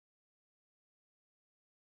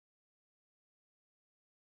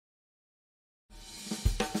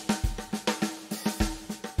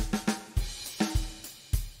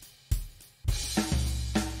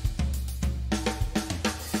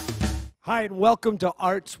Hi, and welcome to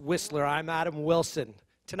Arts Whistler. I'm Adam Wilson.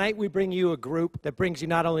 Tonight we bring you a group that brings you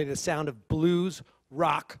not only the sound of blues,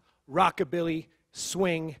 rock, rockabilly,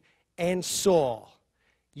 swing, and soul.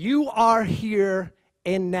 You are here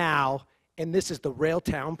and now, and this is the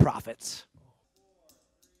Railtown Prophets.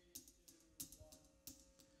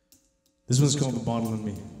 This one's called The Bottle in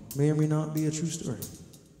Me. May or may not be a true story.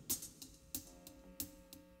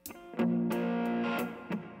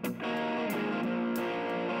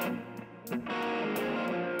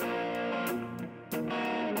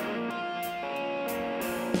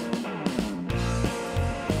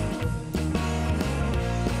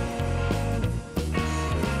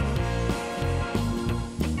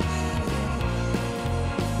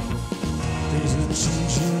 Things are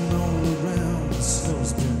changing all around. The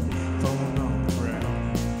snow's been falling on the ground.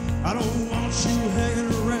 I don't want you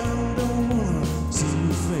hanging around. Don't wanna see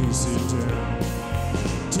you face it down.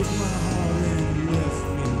 Took my heart and left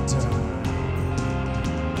me down,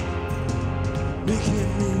 making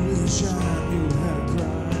me wish I knew how to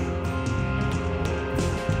cry.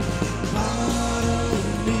 Part of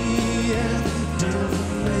me and the devil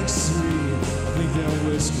makes three. I think that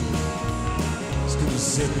whiskey is gonna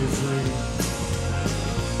set me free.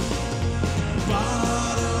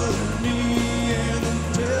 Part of me and the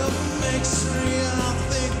devil makes three. I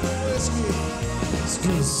think the whiskey is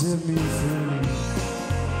gonna set me free.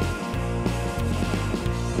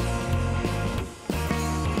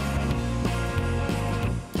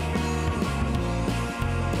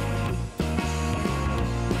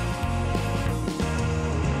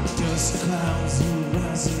 Dust clouds are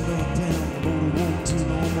rising up and the motor won't do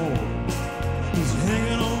no more. He's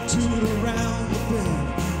hanging on to it around the bend,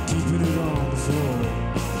 keeping it on the floor.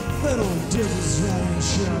 That old devil's riding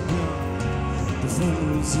shotgun. The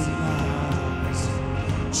phone's in my eyes,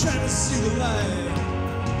 trying to see the light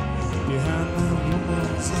behind that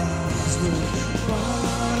woman's eyes. With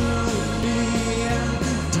part of me and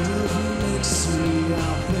the devil makes three. I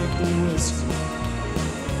think the whiskey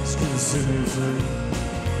is gonna set me free.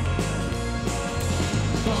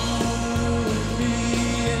 Part of me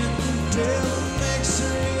and the devil makes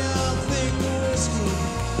three. I think the whiskey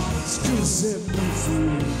is gonna set me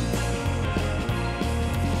free.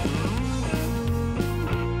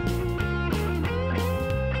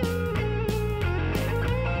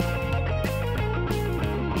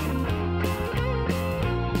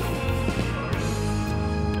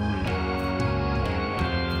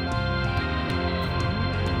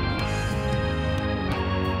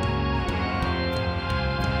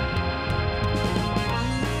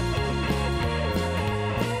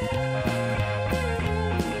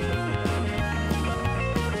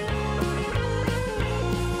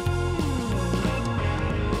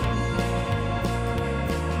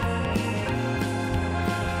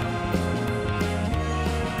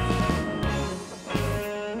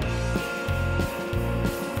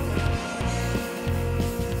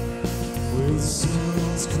 Well, the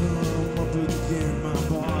sun's come up again, my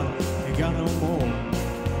bottle ain't got no more.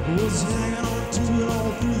 Was hanging on to it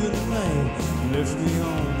all through the night, left me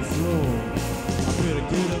on the floor. I better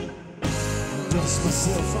get up and dust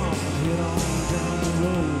myself off and head on down the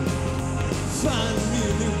road. Find me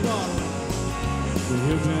a new bottle to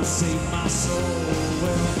help me save my soul.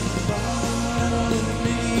 Well, bottle of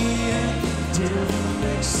me and the devil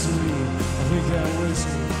makes three. I think that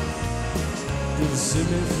whiskey gonna set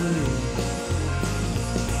me free.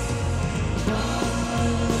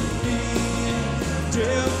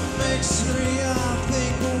 Devil makes three. I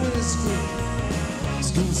think the whiskey is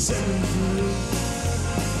gonna set me free.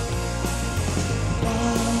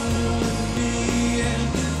 Part of me and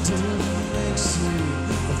the devil makes three.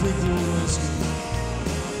 I think the whiskey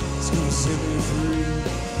is gonna set me free.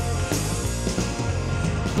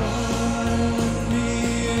 Part of me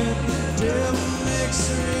and the devil makes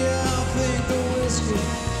three. I think the whiskey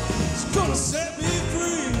is gonna set me free.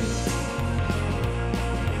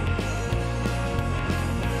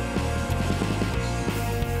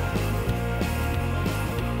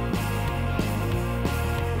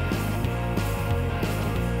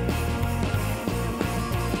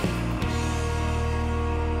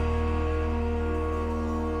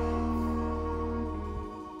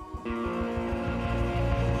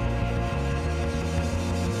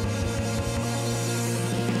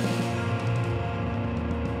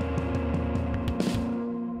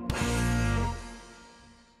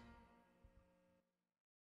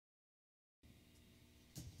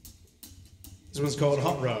 This one's called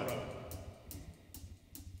Hot Rod.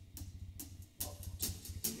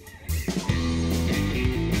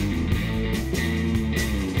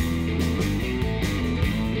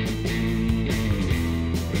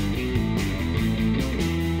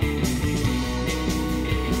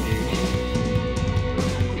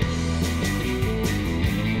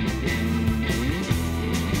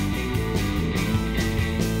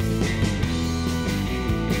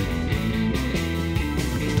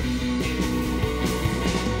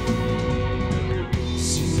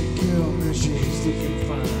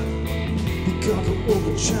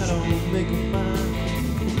 try to make her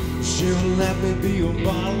mine. She'll let me be a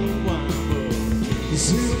bottle of wine, but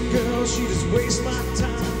this little girl, she just wastes my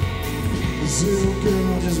time. This little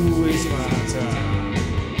girl just wastes my time.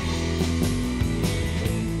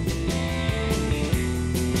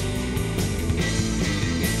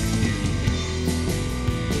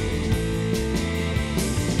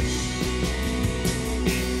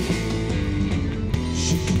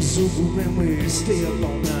 Over and we stay up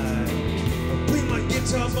all night. I play my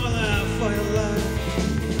guitar by the firelight.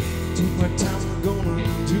 Take my time, I'm gonna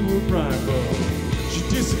do it right, but she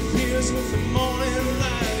disappears with the morning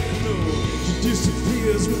light. You know, she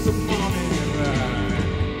disappears with the morning light.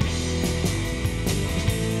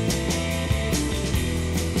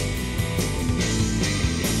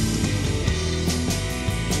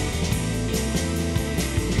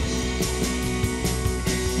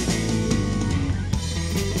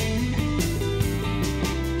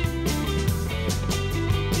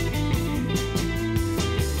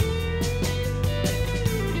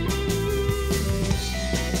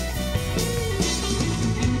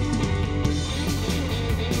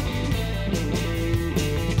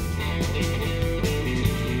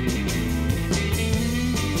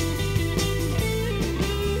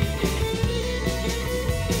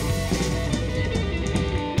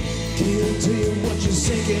 Tell you what you're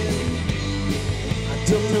thinking. I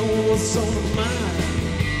don't know what's on the mind.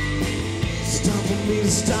 It's time for me to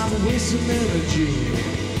stop wasting energy.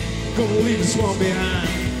 Gonna leave this one behind.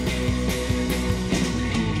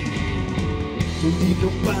 Don't need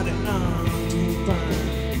nobody, I'm doing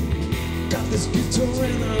fine. Got this guitar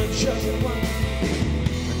and a jug of wine.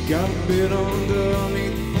 I got a bit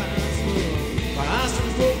underneath the pines. My eyes are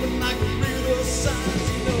open like a read the signs,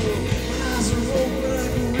 you know. My eyes are open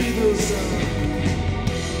like a read the signs.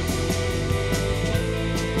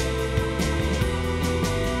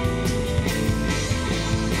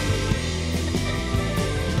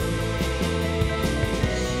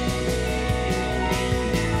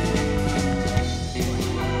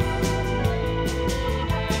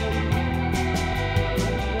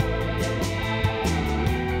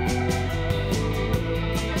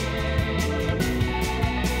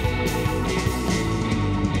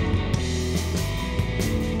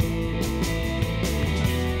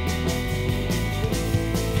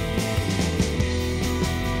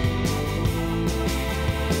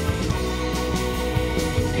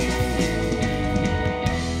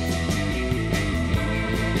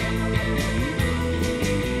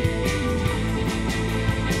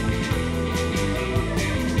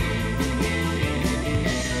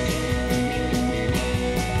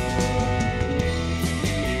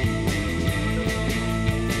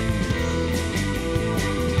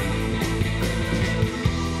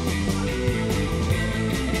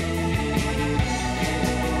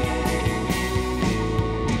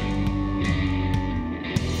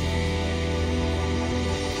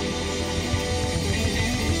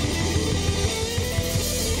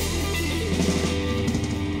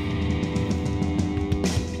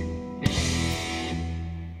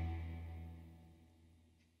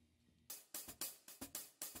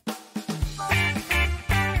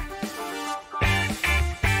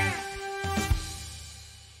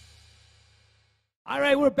 All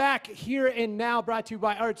right, we're back here and now, brought to you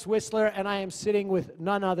by Arts Whistler, and I am sitting with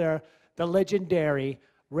none other, the legendary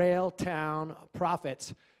Railtown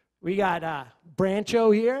Prophets. We got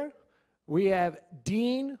Brancho here, we have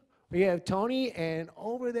Dean, we have Tony, and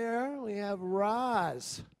over there we have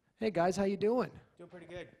Roz. Hey guys, how you doing? Doing pretty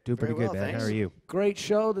good. Doing pretty good, man. How are you? Great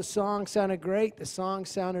show. The song sounded great. The song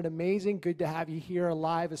sounded amazing. Good to have you here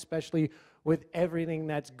alive, especially with everything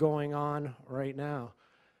that's going on right now.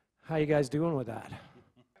 How you guys doing with that?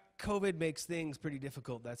 COVID makes things pretty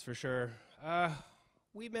difficult, that's for sure.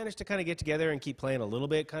 We managed to kind of get together and keep playing a little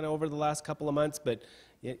bit kind of over the last couple of months, but,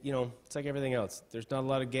 you know, it's like everything else. There's not a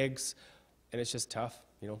lot of gigs, and it's just tough.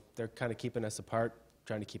 You know, they're kind of keeping us apart,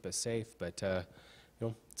 trying to keep us safe, but, you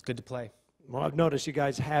know, it's good to play. Well, I've noticed you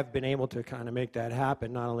guys have been able to kind of make that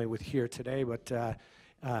happen, not only with here today, but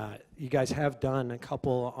you guys have done a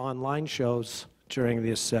couple online shows during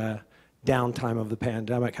this downtime of the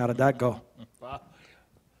pandemic. How did that go?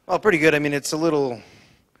 Well, pretty good. I mean, it's a little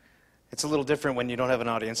different when you don't have an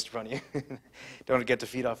audience in front of you. Don't get to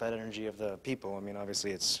feed off that energy of the people. I mean,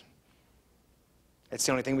 obviously, it's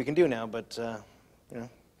the only thing we can do now. But you know,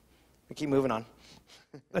 we keep moving on.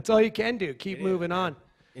 That's all you can do. Keep moving on.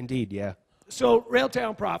 Indeed, yeah. So,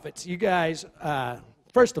 Railtown Prophets, you guys.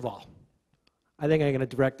 First of all, I think I'm going to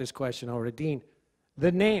direct this question over to Dean.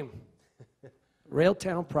 The name,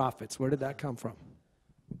 Railtown Prophets. Where did that come from?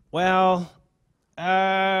 Well,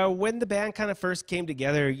 When the band kind of first came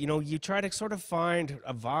together, you know, you try to sort of find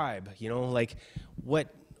a vibe, you know, like what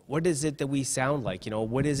is it that we sound like, you know,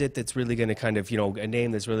 what is it that's really going to kind of, you know, a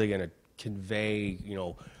name that's really going to convey, you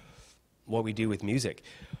know, what we do with music.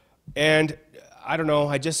 And I don't know,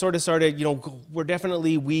 I just sort of started, you know,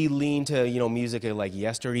 we lean to, you know, music like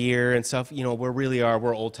yesteryear and stuff, you know,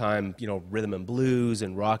 we're old time, you know, rhythm and blues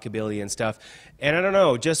and rockabilly and stuff. And I don't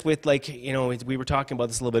know, just with like, you know, we were talking about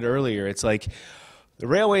this a little bit earlier, it's like the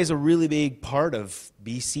railway is a really big part of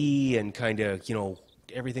BC and kind of, you know,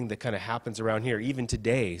 everything that kind of happens around here, even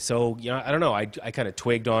today. So, you know, I don't know, I kind of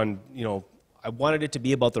twigged on, you know, I wanted it to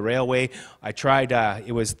be about the railway. I tried,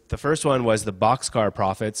 the first one was the Boxcar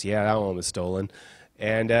Prophets. Yeah, that one was stolen.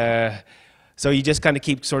 And so you just kind of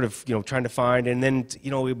keep sort of, you know, trying to find, and then,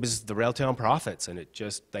 you know, it was the Railtown Prophets, and it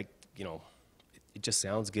just, like, you know, it just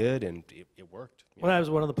sounds good, and it worked. Well, that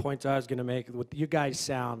was one of the points I was going to make with you guys'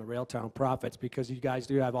 sound, the Railtown Prophets, because you guys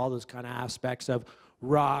do have all those kind of aspects of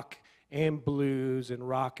rock and blues and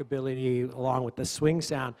rockabilly along with the swing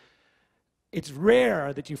sound. It's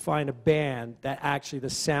rare that you find a band that actually the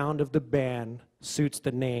sound of the band suits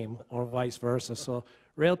the name or vice versa. So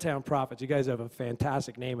Railtown Prophets, you guys have a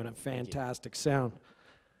fantastic name and a fantastic sound.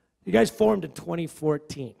 You guys formed in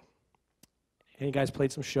 2014. And you guys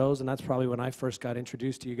played some shows, and that's probably when I first got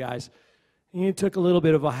introduced to you guys. And you took a little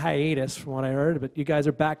bit of a hiatus from what I heard, but you guys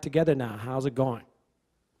are back together now. How's it going?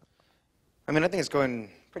 I mean, I think it's going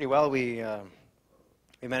pretty well. We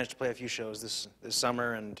managed to play a few shows this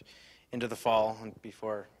summer and into the fall, and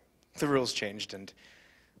before the rules changed, and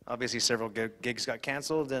obviously several gigs got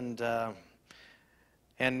canceled, and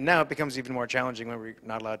now it becomes even more challenging when we're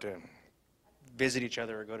not allowed to visit each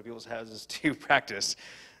other or go to people's houses to practice.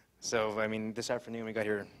 So, I mean, this afternoon we got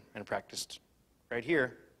here and practiced right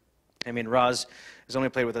here. I mean, Roz has only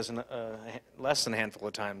played with us less than a handful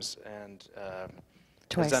of times, and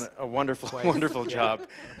has done a wonderful job.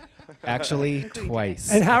 Actually,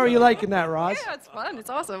 twice. And how are you liking that, Roz? Yeah, it's fun. It's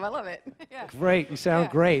awesome. I love it. Yeah. Great. You sound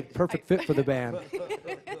great. Perfect fit for the band.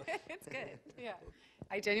 It's good. Yeah.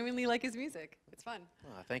 I genuinely like his music. It's fun.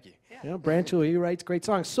 Oh, thank you. Yeah. You know, Brancho, he writes great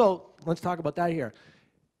songs. So let's talk about that here.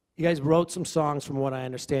 You guys wrote some songs, from what I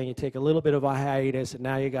understand. You take a little bit of a hiatus, and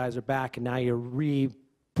now you guys are back, and now you're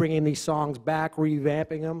bringing these songs back,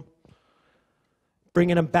 revamping them,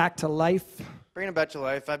 bringing them back to life. Bringing them back to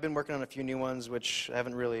life. I've been working on a few new ones, which we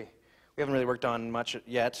haven't really worked on much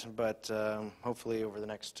yet, but hopefully over the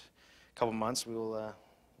next couple months we'll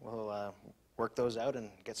work those out and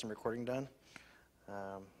get some recording done.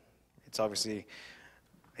 It's obviously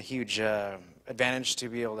a huge advantage to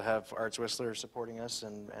be able to have Arts Whistler supporting us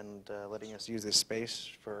and letting us use this space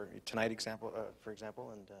for tonight, for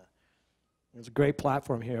example. And it's a great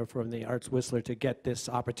platform here from the Arts Whistler to get this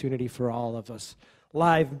opportunity for all of us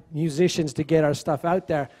live musicians to get our stuff out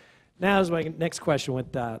there. Now is my next question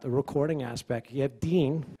with the recording aspect. You have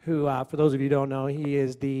Dean, who, for those of you who don't know, he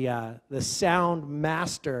is the sound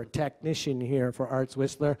master technician here for Arts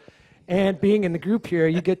Whistler. And being in the group here,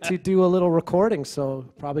 you get to do a little recording, so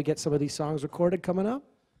probably get some of these songs recorded coming up?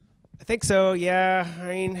 I think so, yeah. I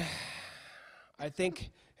mean, I think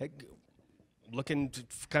looking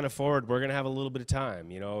kind of forward, we're going to have a little bit of time.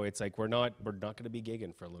 You know, it's like we're not going to be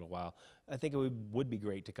gigging for a little while. I think it would be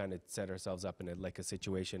great to kind of set ourselves up in a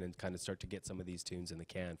situation and kind of start to get some of these tunes in the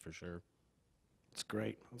can for sure. That's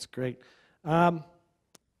great. That's great. So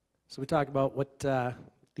we talk about what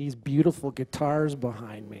these beautiful guitars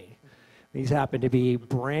behind me. These happen to be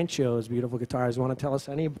Brancho's beautiful guitars. You want to tell us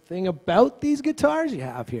anything about these guitars you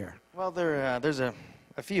have here? well, there's a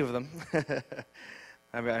few of them.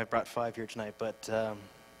 I brought 5 here tonight, but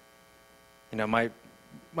you know, my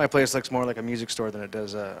place looks more like a music store than it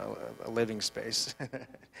does a living space.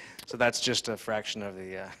 So that's just a fraction of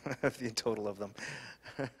the total of them.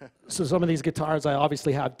 So some of these guitars, I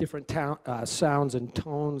obviously have different sounds and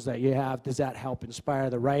tones that you have. Does that help inspire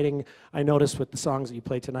the writing? I noticed with the songs that you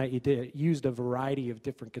played tonight, you used a variety of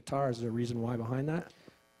different guitars. Is there a reason why behind that?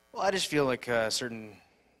 Well, I just feel like certain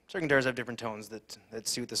guitars have different tones that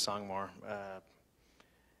suit the song more.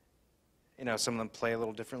 You know, some of them play a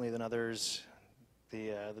little differently than others.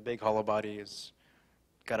 The big hollow body has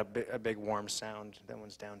got a big warm sound. That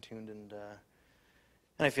one's down-tuned, and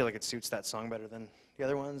I feel like it suits that song better than the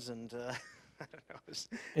other ones. And I don't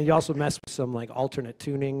know. And you also mess with some like alternate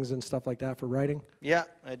tunings and stuff like that for writing? Yeah,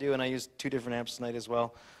 I do, and I used 2 different amps tonight as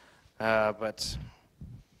well. But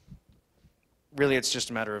really, it's just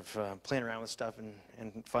a matter of playing around with stuff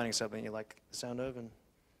and finding something you like the sound of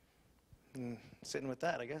and sitting with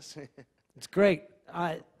that, I guess. It's great.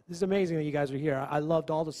 This is amazing that you guys are here. I loved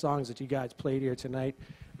all the songs that you guys played here tonight.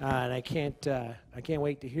 and I can't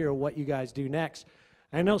wait to hear what you guys do next.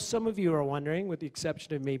 I know some of you are wondering, with the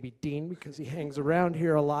exception of maybe Dean, because he hangs around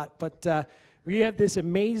here a lot, but we have this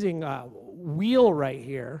amazing wheel right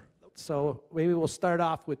here. So maybe we'll start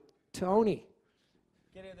off with Tony.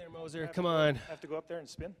 Get in there, Moser. Come on. Have to go up there and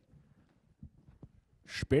spin?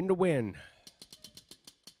 Spin to win.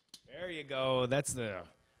 There you go. That's the...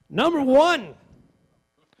 Number 1.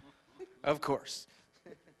 Of course.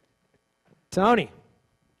 Tony.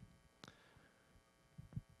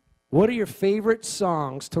 What are your favorite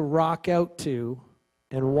songs to rock out to,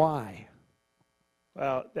 and why?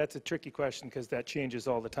 Well, that's a tricky question because that changes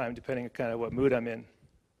all the time depending on kind of what mood I'm in.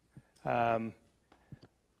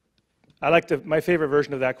 My favorite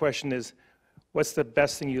version of that question is, what's the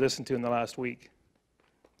best thing you listened to in the last week?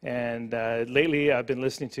 And lately I've been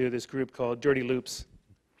listening to this group called Dirty Loops,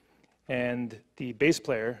 and the bass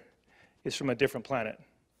player is from a different planet.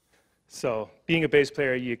 So being a bass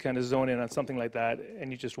player, you kind of zone in on something like that,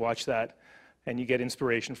 and you just watch that, and you get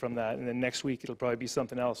inspiration from that. And then next week it'll probably be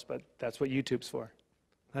something else, but that's what YouTube's for.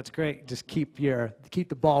 That's great. Just keep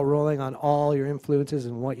the ball rolling on all your influences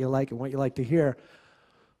and what you like to hear.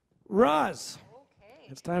 Roz, Okay.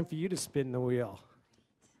 it's time for you to spin the wheel.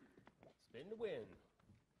 Spin to win.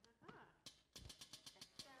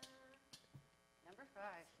 Number 5.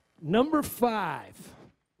 Number 5.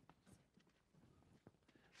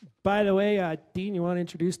 By the way, Dean, you want to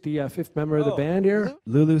introduce the 5th member of the band here?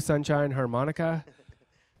 Lulu Sunshine Harmonica.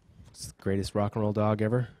 It's the greatest rock and roll dog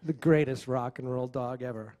ever. The greatest rock and roll dog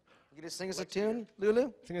ever. You gonna sing us a tune,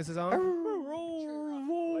 Lulu? Sing us a song.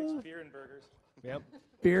 Likes beer and burgers. Yep.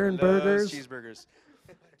 Beer and Loves burgers. cheeseburgers.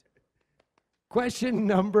 Question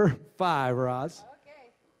number 5, Roz.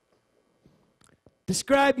 Okay.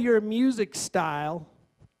 Describe your music style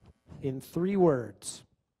in 3 words.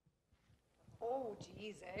 Oh,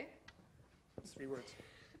 geez, eh? 3 words.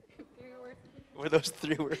 3 words. Were those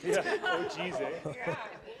 3 words? Yeah. Oh, geez, eh? Yeah.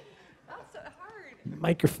 That's so hard.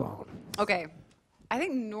 Microphone. Okay. I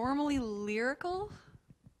think normally lyrical.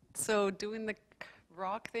 So doing the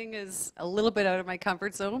rock thing is a little bit out of my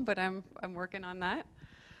comfort zone, but I'm working on that.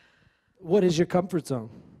 What is your comfort zone?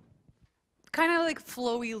 Kind of like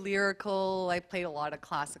flowy lyrical. I played a lot of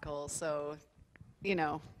classical, so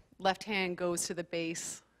left hand goes to the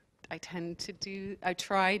bass. I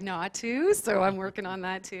try not to, so I'm working on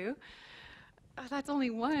that too. Oh, that's only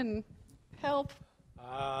one. Help.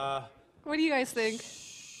 What do you guys think?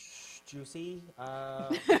 Juicy.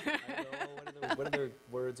 I don't know. What other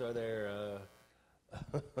words are there?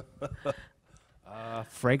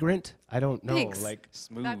 Fragrant? I don't know. Thanks. Like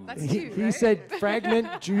Smooth. That's He, two, he right? said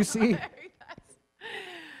fragment, juicy.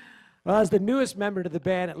 Well, as the newest member to the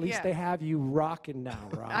band, at least Yeah. they have you rocking now,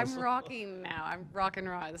 Roz. I'm rocking now. I'm rocking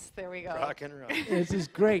Roz. There we go. Rock and roll. This is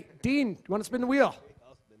great. Dean, you want to spin the wheel?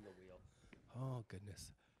 I'll spin the wheel. Oh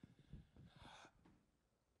goodness.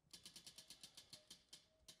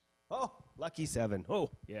 Oh, lucky 7. Oh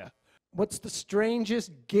yeah. What's the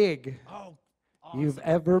strangest gig Oh. you've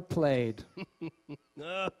ever played?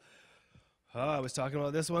 I was talking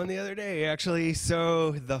about this one the other day, actually.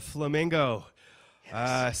 So the Flamingo,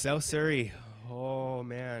 South Surrey. Oh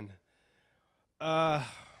man. I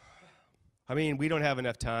mean, we don't have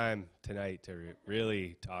enough time tonight to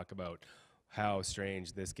really talk about how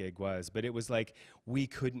strange this gig was, but it was like we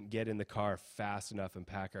couldn't get in the car fast enough and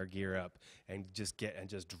pack our gear up and just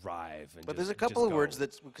drive. And But there's a just couple of go. words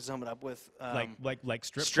that we could sum it up with. Like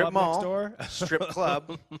strip strip club mall, next door. strip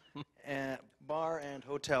club, and bar and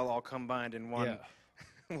hotel all combined in one,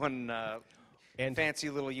 Yeah. one And fancy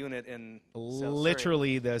little unit in South Surrey.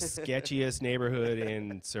 literally the sketchiest neighborhood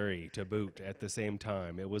in Surrey to boot at the same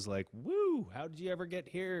time. It was like, woo, how did you ever get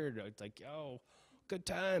here? It's like, oh, good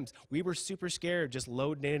times. We were super scared just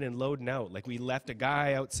loading in and loading out. Like we left a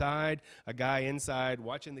guy outside, a guy inside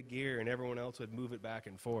watching the gear, and everyone else would move it back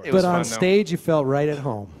and forth. It was But on fun, though. stage, you felt right at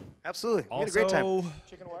home. Absolutely. We had a great time. Also,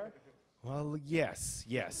 Chicken wire? well, yes.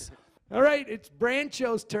 All right, it's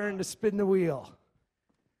Brancho's turn to spin the wheel.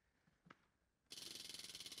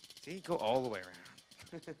 See, go all the way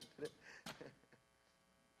around.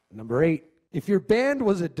 Number 8. If your band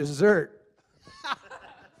was a dessert,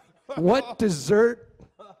 what dessert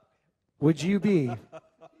would you be?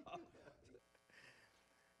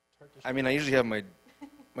 I mean, I usually have my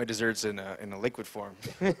desserts in a liquid form.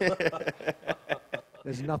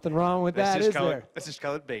 There's nothing wrong with that, is there? Let's just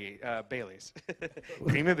call it Bailey's.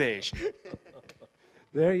 Cream of beige.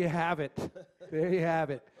 There you have it. There you have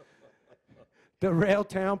it. The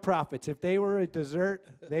Railtown Prophets. If they were a dessert,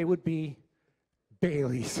 they would be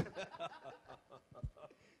Bailey's.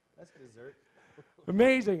 That's dessert.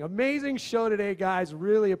 Amazing, amazing show today, guys.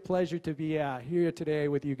 Really a pleasure to be here today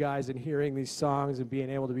with you guys and hearing these songs and being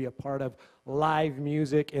able to be a part of live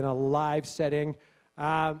music in a live setting.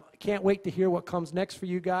 Can't wait to hear what comes next for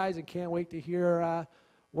you guys, and can't wait to hear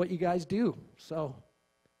what you guys do. So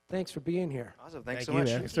thanks for being here. Awesome. Thanks Thank so you, much.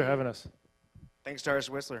 man. Thanks for having us. Thanks to Arts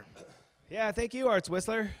Whistler. Yeah, thank you, Arts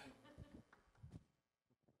Whistler.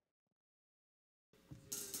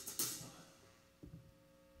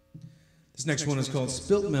 This next one is called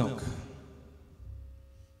Spilt Milk. Anymore.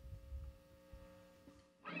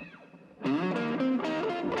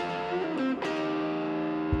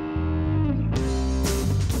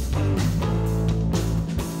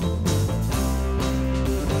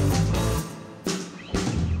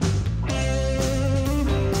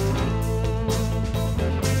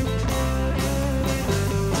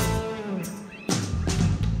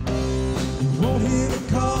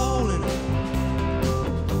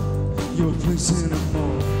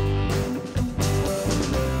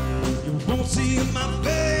 You won't see my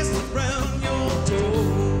face around your door.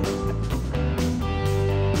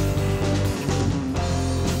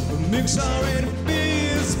 The milk's already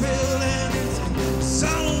been spilled and it's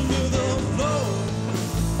all over the floor.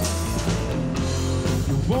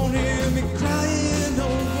 You won't hear me crying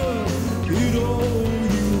over it all.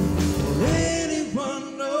 You or anyone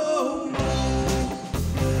no more.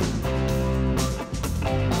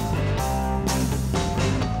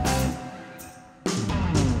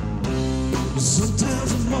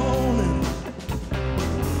 Sometimes in the morning,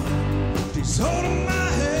 she's holding my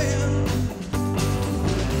hand,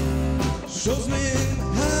 shows me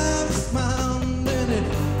how to smile, and it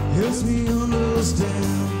helps me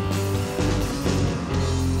understand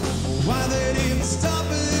why they didn't stop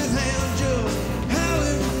it and just how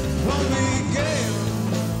it all began.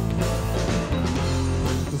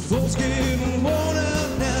 The folks getting worn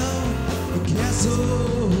out now, the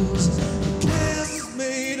castles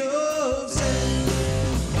made of sand.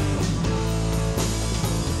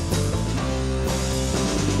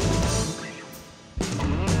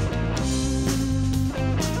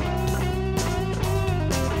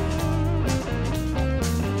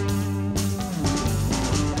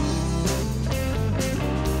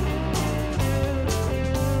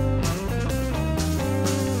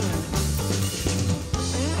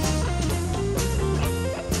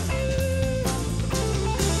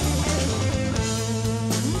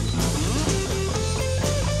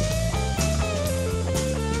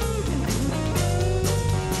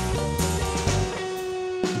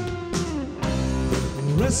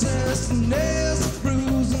 Restlessness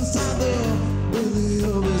brews inside the belly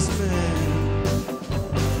of this man.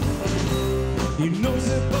 He knows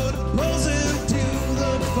it, but pulls him to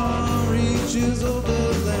the far reaches of the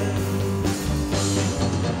land.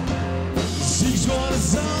 Seeks what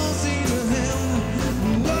is unseen to him,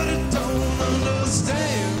 what it don't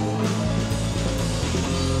understand.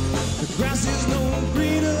 The grass is no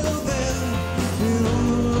greener than on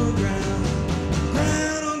the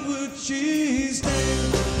ground on which he stands.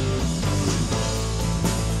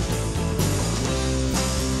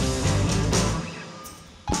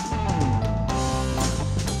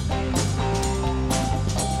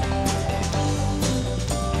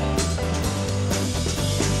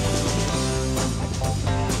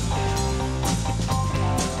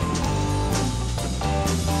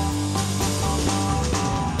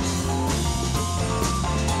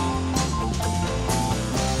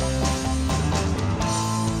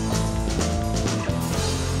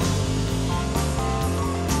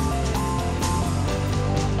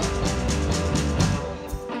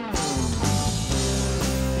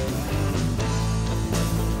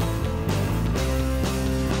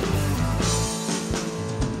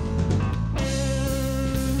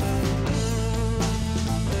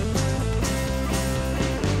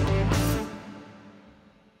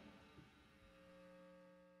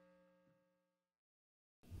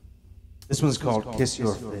 This one's called Kiss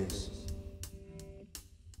Your Face.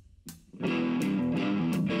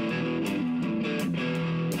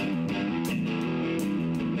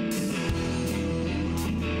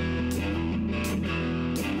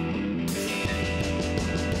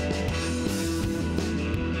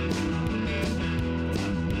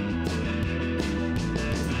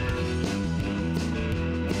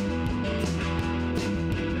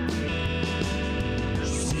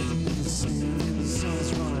 The sun's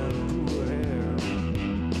running through her hair.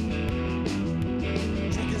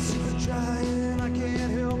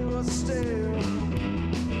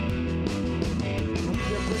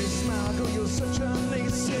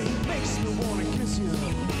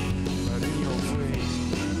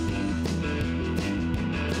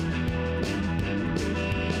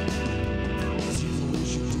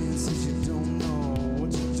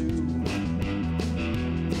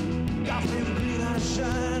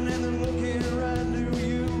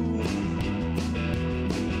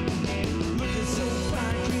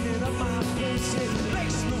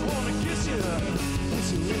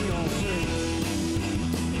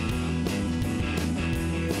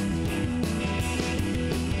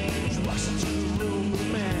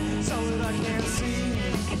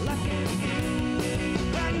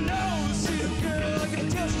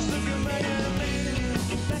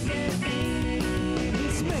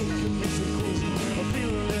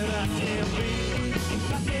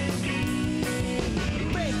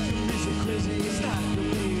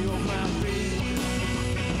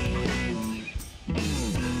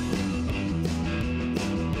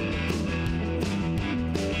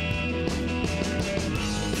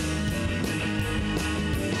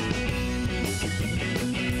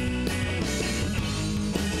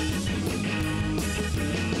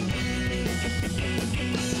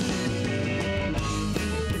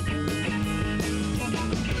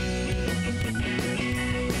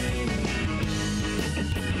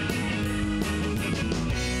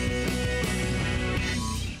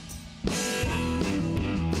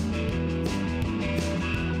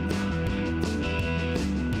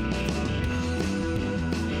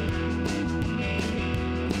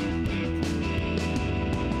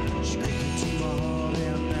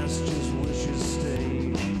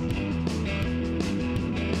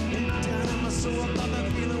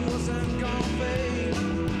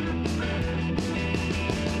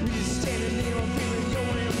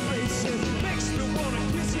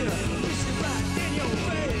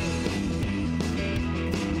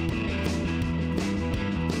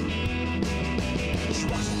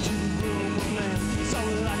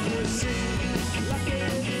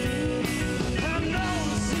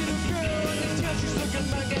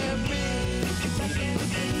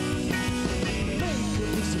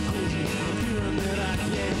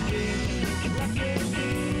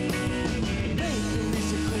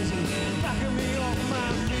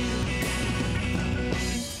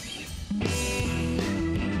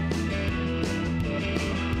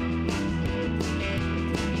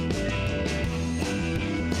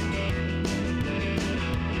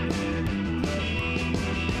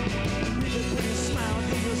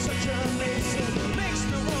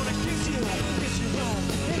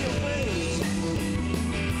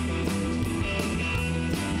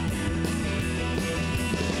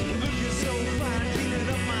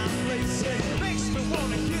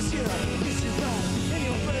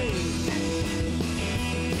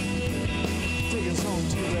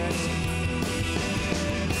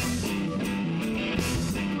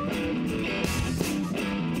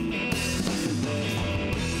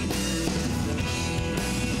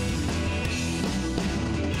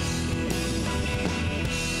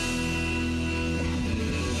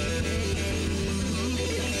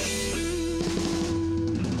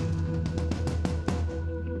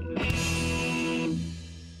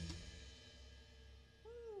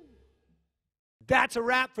 That's a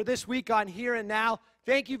wrap for this week on Here and Now.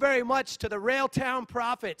 Thank you very much to the Railtown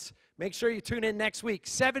Prophets. Make sure you tune in next week,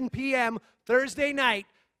 7 p.m. Thursday night,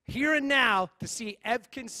 Here and Now, to see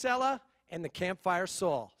Ev Kinsella and the Campfire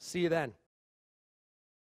Soul. See you then.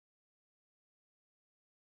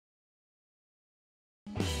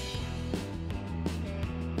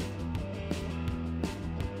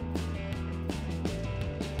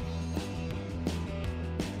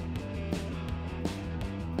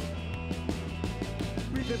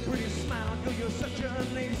 Pretty smile, girl, you're such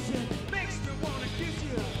a nice